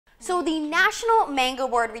So the National Mango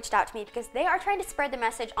Board reached out to me because they are trying to spread the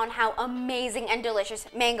message on how amazing and delicious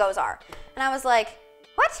mangoes are. And I was like,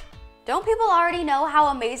 what? Don't people already know how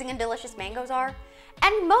amazing and delicious mangoes are?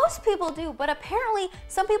 And most people do, but apparently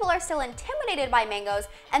some people are still intimidated by mangoes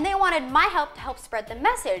and they wanted my help to help spread the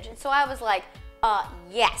message. And so I was like,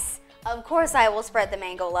 yes, of course I will spread the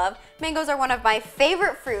mango love. Mangoes are one of my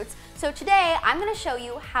favorite fruits. So today I'm gonna show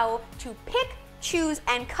you how to pick, choose,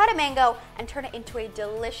 and cut a mango and turn it into a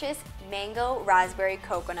delicious mango raspberry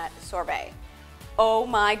coconut sorbet. Oh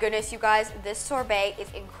my goodness, you guys, this sorbet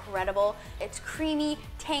is incredible. It's creamy,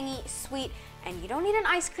 tangy, sweet, and you don't need an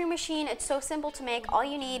ice cream machine. It's so simple to make. All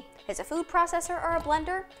you need is a food processor or a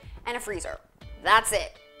blender and a freezer. That's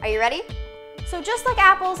it. Are you ready? So just like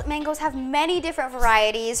apples, mangoes have many different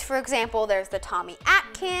varieties. For example, there's the Tommy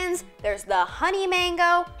Atkins, there's the honey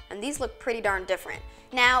mango, and these look pretty darn different.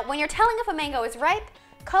 Now, when you're telling if a mango is ripe,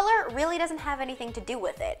 color really doesn't have anything to do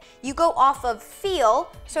with it. You go off of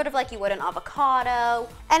feel, sort of like you would an avocado,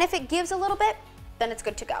 and if it gives a little bit, then it's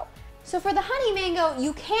good to go. So for the honey mango,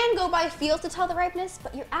 you can go by feel to tell the ripeness,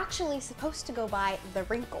 but you're actually supposed to go by the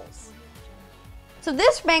wrinkles. So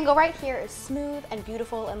this mango right here is smooth and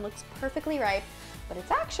beautiful and looks perfectly ripe, but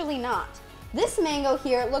it's actually not. This mango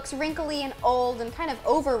here looks wrinkly and old and kind of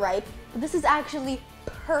overripe, but this is actually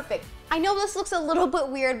perfect. I know this looks a little bit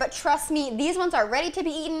weird, but trust me, these ones are ready to be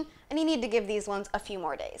eaten, and you need to give these ones a few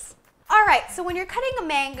more days. All right, so when you're cutting a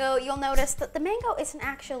mango, you'll notice that the mango isn't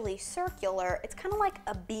actually circular. It's kind of like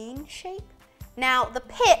a bean shape. Now, the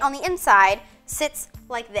pit on the inside sits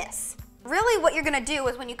like this. Really what you're gonna do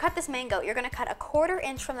is when you cut this mango, you're gonna cut 1/4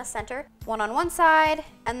 inch from the center, one on one side,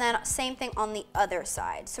 and then same thing on the other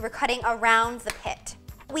side. So we're cutting around the pit.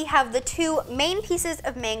 We have the two main pieces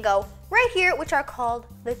of mango right here, which are called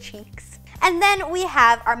the cheeks. And then we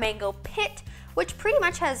have our mango pit, which pretty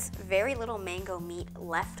much has very little mango meat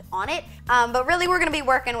left on it. But really we're gonna be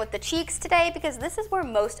working with the cheeks today because this is where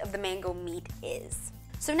most of the mango meat is.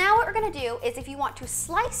 So now what we're gonna do is if you want to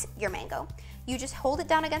slice your mango, you just hold it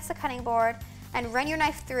down against the cutting board and run your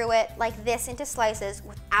knife through it like this into slices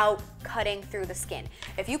without cutting through the skin.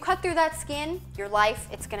 If you cut through that skin,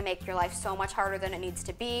 it's gonna make your life so much harder than it needs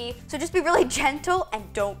to be. So just be really gentle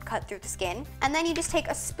and don't cut through the skin. And then you just take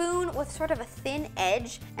a spoon with sort of a thin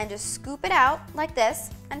edge and just scoop it out like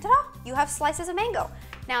this, and ta-da, you have slices of mango.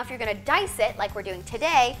 Now if you're gonna dice it like we're doing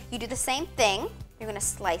today, you do the same thing. You're gonna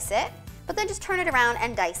slice it, but then just turn it around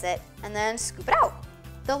and dice it, and then scoop it out.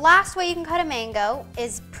 The last way you can cut a mango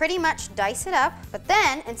is pretty much dice it up, but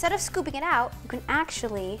then instead of scooping it out, you can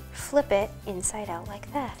actually flip it inside out like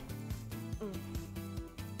that.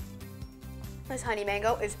 This honey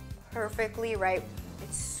mango is perfectly ripe.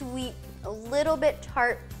 It's sweet, a little bit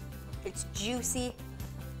tart, it's juicy,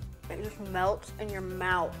 it just melts in your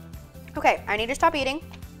mouth. Okay, I need to stop eating.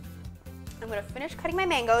 I'm gonna finish cutting my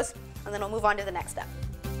mangoes, and then we'll move on to the next step.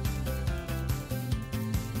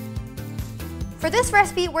 For this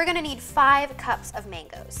recipe, we're gonna need 5 cups of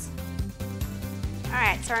mangoes. All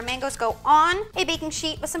right, so our mangoes go on a baking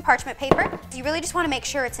sheet with some parchment paper. You really just wanna make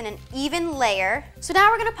sure it's in an even layer. So now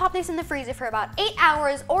we're gonna pop these in the freezer for about 8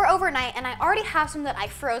 hours or overnight, and I already have some that I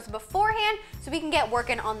froze beforehand, so we can get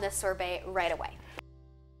working on this sorbet right away.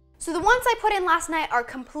 So the ones I put in last night are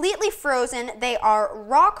completely frozen. They are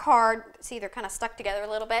rock hard. See, they're kind of stuck together a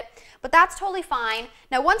little bit, but that's totally fine.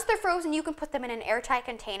 Now, once they're frozen, you can put them in an airtight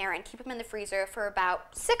container and keep them in the freezer for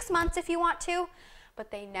about 6 months if you want to,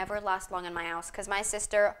 but they never last long in my house because my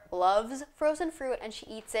sister loves frozen fruit and she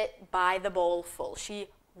eats it by the bowl full. She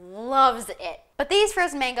loves it. But these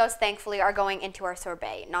frozen mangoes, thankfully, are going into our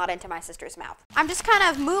sorbet, not into my sister's mouth. I'm just kind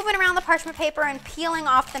of moving around the parchment paper and peeling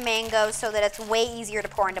off the mangoes so that it's way easier to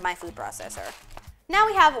pour into my food processor. Now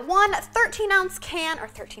we have one 13-ounce can or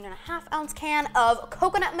 13.5-ounce can of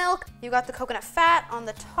coconut milk. You've got the coconut fat on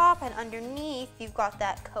the top, and underneath you've got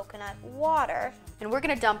that coconut water. And we're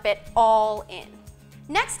gonna dump it all in.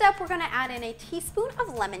 Next up, we're gonna add in a teaspoon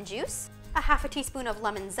of lemon juice, a 1/2 teaspoon of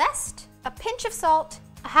lemon zest, a pinch of salt,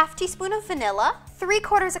 a 1/2 teaspoon of vanilla,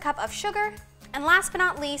 3/4 cup of sugar, and last but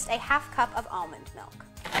not least, a 1/2 cup of almond milk.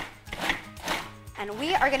 And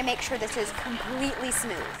we are gonna make sure this is completely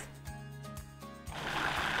smooth.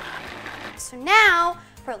 So now,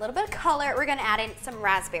 for a little bit of color, we're gonna add in some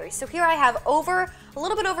raspberries. So here I have a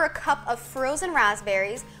little bit over a cup of frozen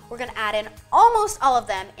raspberries. We're gonna add in almost all of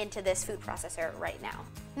them into this food processor right now.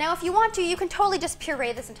 Now, if you want to, you can totally just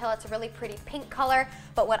puree this until it's a really pretty pink color,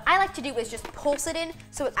 but what I like to do is just pulse it in,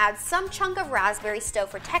 so it adds some chunk of raspberry still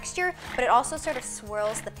for texture, but it also sort of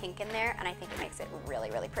swirls the pink in there, and I think it makes it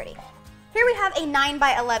really, really pretty. Here we have a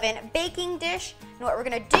 9x11 baking dish, and what we're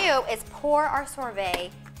gonna do is pour our sorbet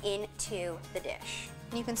into the dish.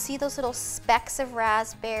 And you can see those little specks of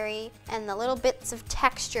raspberry and the little bits of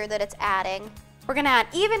texture that it's adding. We're gonna add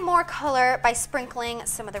even more color by sprinkling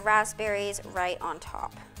some of the raspberries right on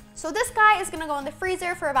top. So this guy is gonna go in the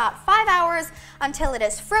freezer for about 5 hours until it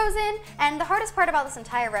is frozen. And the hardest part about this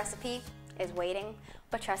entire recipe is waiting,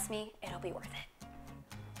 but trust me, it'll be worth it.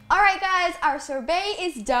 All right guys, our sorbet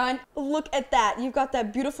is done. Look at that. You've got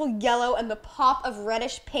that beautiful yellow and the pop of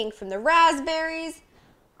reddish pink from the raspberries.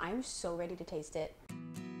 I'm so ready to taste it.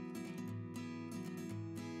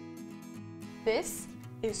 This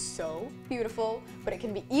is so beautiful, but it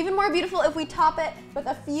can be even more beautiful if we top it with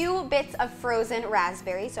a few bits of frozen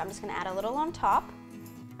raspberries. So I'm just gonna add a little on top.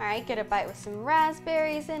 All right, get a bite with some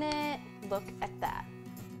raspberries in it. Look at that.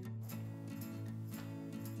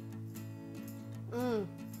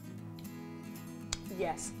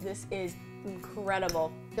 Yes, this is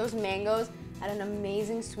incredible. Those mangoes add an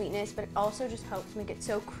amazing sweetness, but it also just helps make it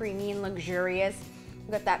so creamy and luxurious.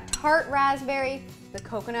 We've got that tart raspberry, the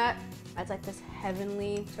coconut. That's like this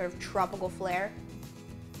heavenly sort of tropical flair.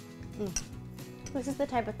 This is the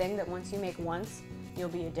type of thing that once you make once, you'll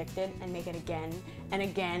be addicted and make it again and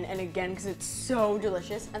again and again because it's so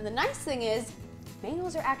delicious. And the nice thing is,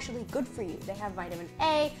 mangoes are actually good for you. They have vitamin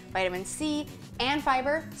A, vitamin C, and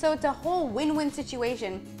fiber, so it's a whole win-win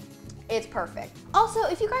situation. It's perfect. Also,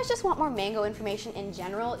 if you guys just want more mango information in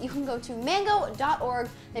general, you can go to mango.org.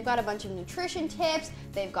 They've got a bunch of nutrition tips,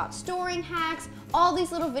 they've got storing hacks, all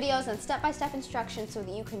these little videos and step-by-step instructions so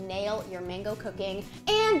that you can nail your mango cooking.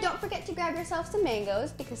 And don't forget to grab yourself some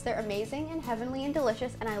mangoes because they're amazing and heavenly and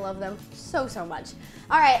delicious and I love them so, so much.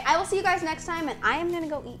 All right, I will see you guys next time and I am gonna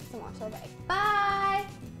go eat some more sorbet. Bye!